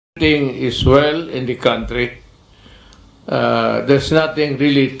everything is well in the country. There's nothing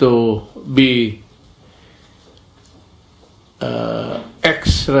really to be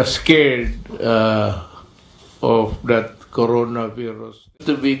extra scared of that coronavirus.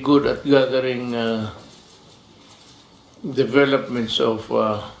 To be good at gathering developments of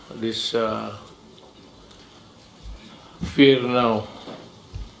this fear now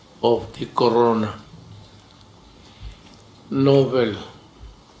of the corona. Novel.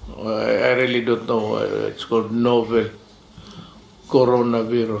 I really don't know. It's called novel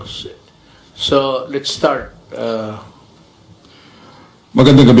coronavirus. So let's start.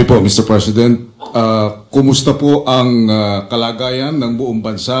 Magandang gabi po, Mr. President. Kumusta po ang kalagayan ng buong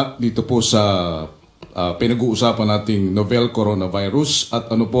bansa dito po sa pinag-uusapan nating novel coronavirus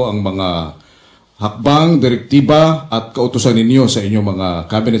at ano po ang mga hakbang, direktiba at kautusan ninyo sa inyong mga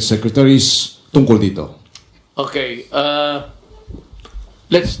cabinet secretaries tungkol dito? Okay,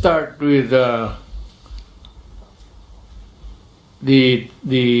 let's start with the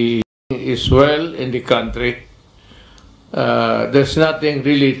is well in the country. There's nothing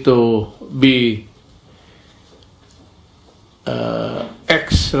really to be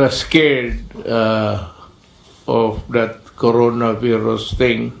extra scared of that coronavirus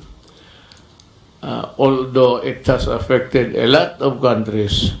thing, although it has affected a lot of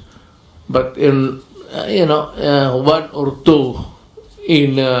countries. But in one or two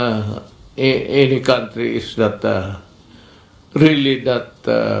in any country is that really that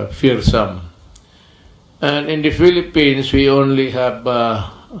fearsome. And in the Philippines, we only have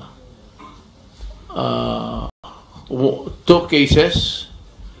 2 cases,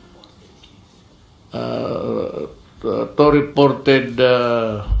 2 reported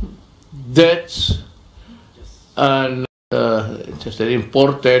deaths, and just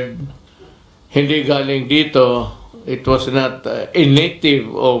imported. Hindi galing dito. It was not a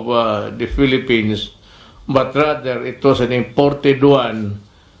native of the Philippines, but rather it was an imported one,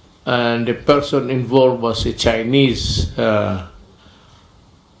 and the person involved was a Chinese. Ano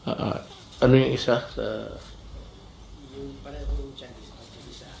yung isa? Yung parehong Chinese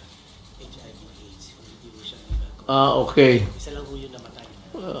sa HIV/AIDS. Okay. Isa lang ho yung namatay.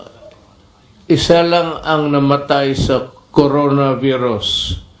 Isa lang ang namatay sa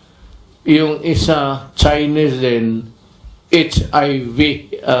coronavirus. Yung isa, Chinese din, HIV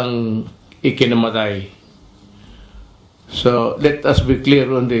ang ikinamatay. So, let us be clear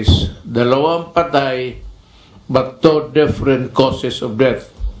on this. 2 patay, but 2 different causes of death.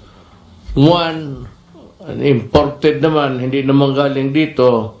 One, an imported naman, hindi naman galing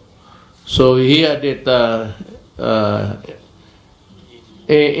dito. So, he had it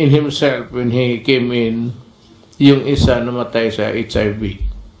in himself when he came in. Yung isa namatay sa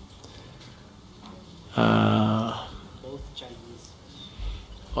HIV. Both Chinese.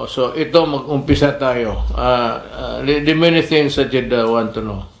 So ito mag-umpisa tayo. The many things that you'd want to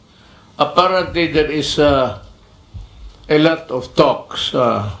know. Apparently there is a lot of talks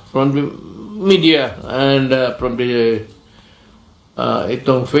from the media and from the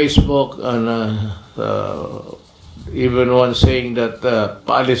itong Facebook and even one saying that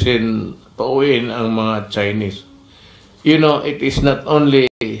pauwiin ang mga Chinese. You know, it is not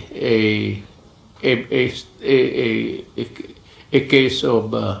only a case of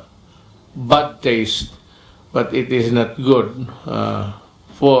bad taste, but it is not good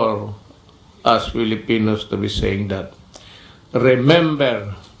for us Filipinos to be saying that.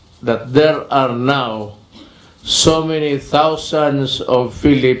 Remember that there are now so many thousands of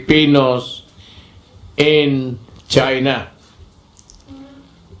Filipinos in China,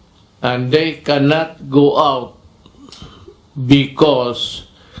 and they cannot go out because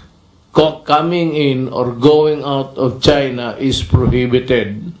coming in or going out of China is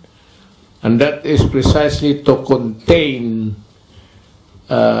prohibited, and that is precisely to contain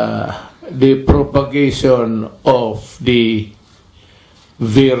the propagation of the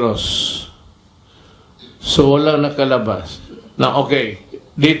virus. So walang nakalabas. Now, okay,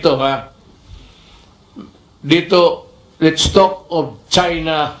 dito let's talk of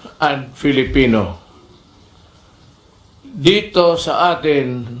China and Filipino. Dito sa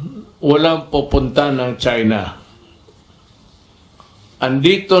atin, walang pupunta ng China.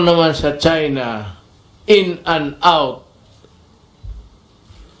 Andito naman sa China, in and out,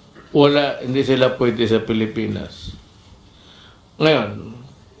 hindi sila pwede sa Pilipinas. Ngayon,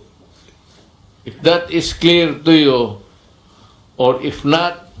 if that is clear to you, or if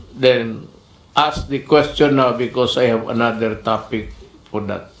not, then ask the question now because I have another topic for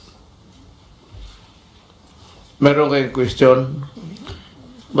that. Meron kayong question?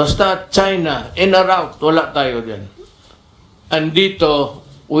 Basta China, in or out, wala tayo dyan. Andito,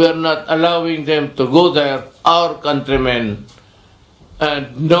 we are not allowing them to go there, our countrymen,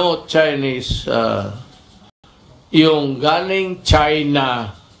 and no Chinese, yung galing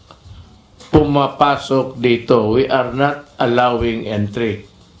China, pumapasok dito. We are not allowing entry.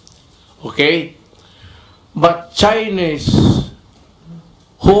 Okay? But Chinese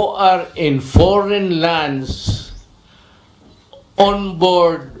who are in foreign lands on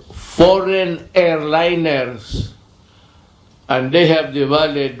board foreign airliners and they have the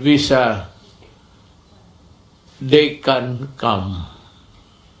valid visa, they can come.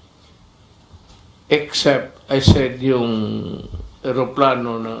 Except, I said, yung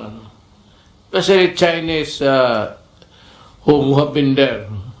aeroplano na ano. Kasi Chinese who have been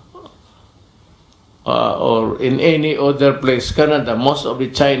there or in any other place, Canada, most of the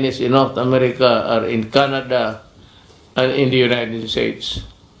Chinese in North America are in Canada and in the United States.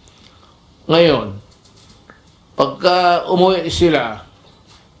 Ngayon, pagka umuwi sila,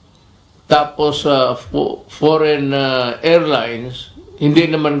 tapos foreign airlines, hindi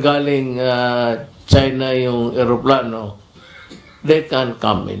naman galing China yung aeroplano, they can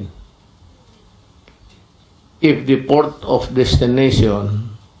come in. If the port of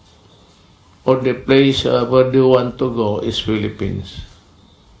destination or the place where they want to go is Philippines.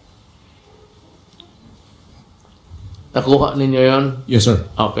 Nakuha ninyo yon? Yes, sir.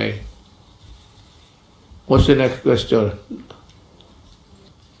 Okay. What's the next question?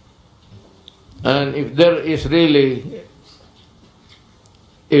 And if there is really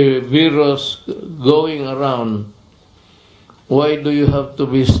a virus going around, why do you have to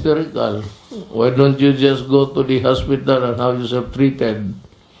be hysterical? Why don't you just go to the hospital and have yourself treated?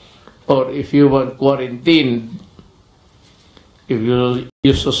 Or if you want quarantined, if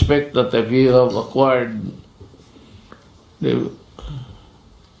you suspect that if you have acquired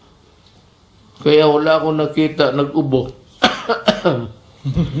kaya wala akong nakita nag-ubo.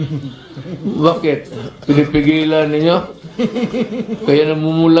 Bakit? Pinipigilan ninyo? Kaya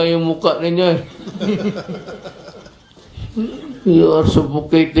namumula yung mukha ninyo. You are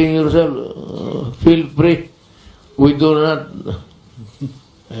suffocating yourself. Feel free. We do not.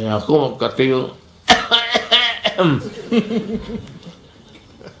 Ay, ako magkati yung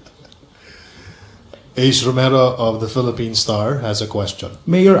Ace Romero of the Philippine Star has a question.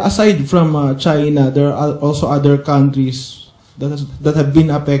 Mayor, aside from China, there are also other countries that have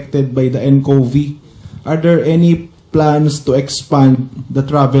been affected by the NCOV. Are there any plans to expand the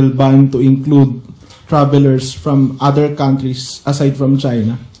travel ban to include travelers from other countries aside from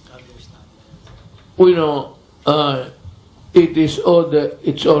China? We know it's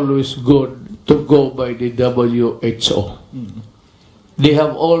always good to go by the WHO. They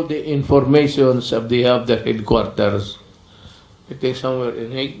have all the informations of they have the headquarters. I think somewhere in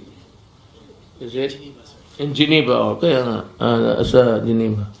Hague. Is it? In Geneva. Okay, sa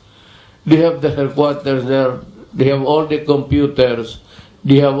Geneva. They have the headquarters there. They have all the computers.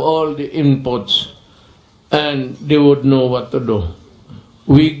 They have all the inputs. And they would know what to do.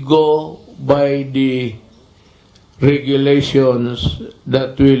 We go by the regulations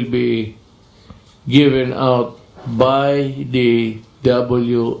that will be given out by the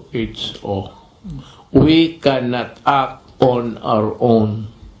WHO. We cannot act on our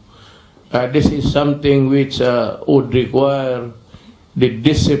own. This is something which would require the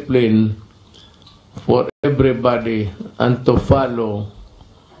discipline for everybody and to follow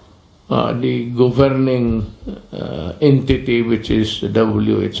the governing entity, which is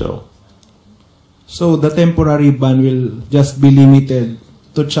WHO. So the temporary ban will just be limited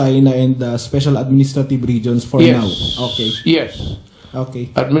to China and the special administrative regions for now? Okay. Yes.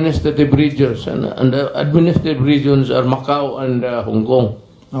 Okay. Administrative regions. And the administrative regions are Macau and Hong Kong.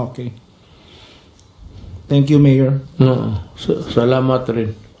 Okay. Thank you, Mayor. No, salamat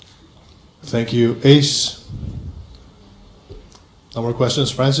rin. Thank you, Ace. No more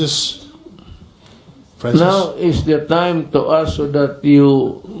questions, Francis? Now is the time to ask so that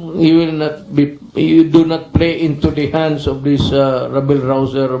you do not play into the hands of this rebel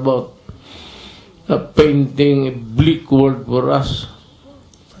rouser about painting a bleak world for us.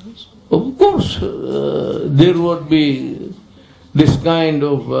 Of course, there would be this kind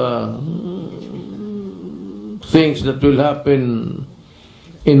of things that will happen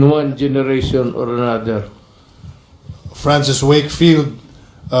in one generation or another. Francis Wakefield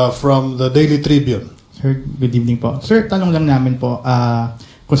from the Daily Tribune. Sir, good evening po. Sir, tanong lang namin po,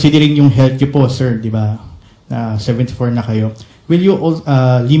 considering yung health niyo po, sir, di ba, 74 na kayo, will you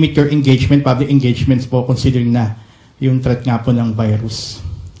limit your engagement, public engagements po, considering na yung threat nga po ng virus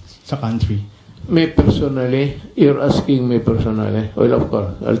sa country? Me personally, you're asking me personally. Well, of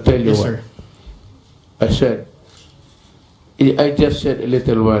course, I'll tell you Yes, what. sir. I said, I just said a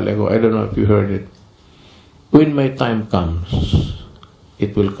little while ago, I don't know if you heard it. When my time comes,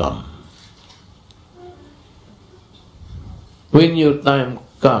 it will come. When your time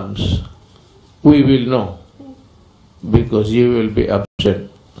comes, we will know, because you will be absent.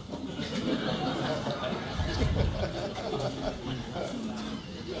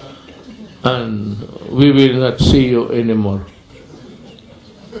 And we will not see you anymore.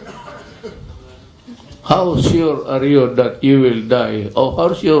 How sure are you that you will die? Or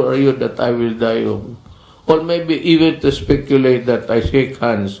how sure are you that I will die? Or maybe even to speculate that I shake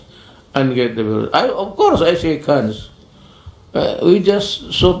hands and get the virus. Of course, I shake hands. We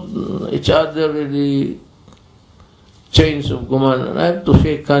just saw each other in the chains of command. And I have to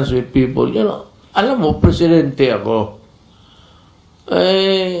shake hands with people. You know, alam mo, presidente ako.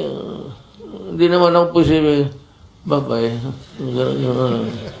 Hindi naman ako posible. Bye-bye.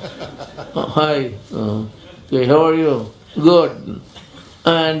 Hi. Okay, how are you? Good.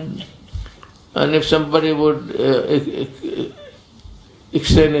 And if somebody would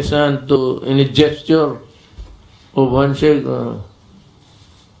extend his hand to any gesture of handshake,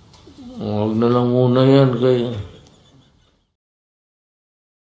 huwag na lang muna yan kay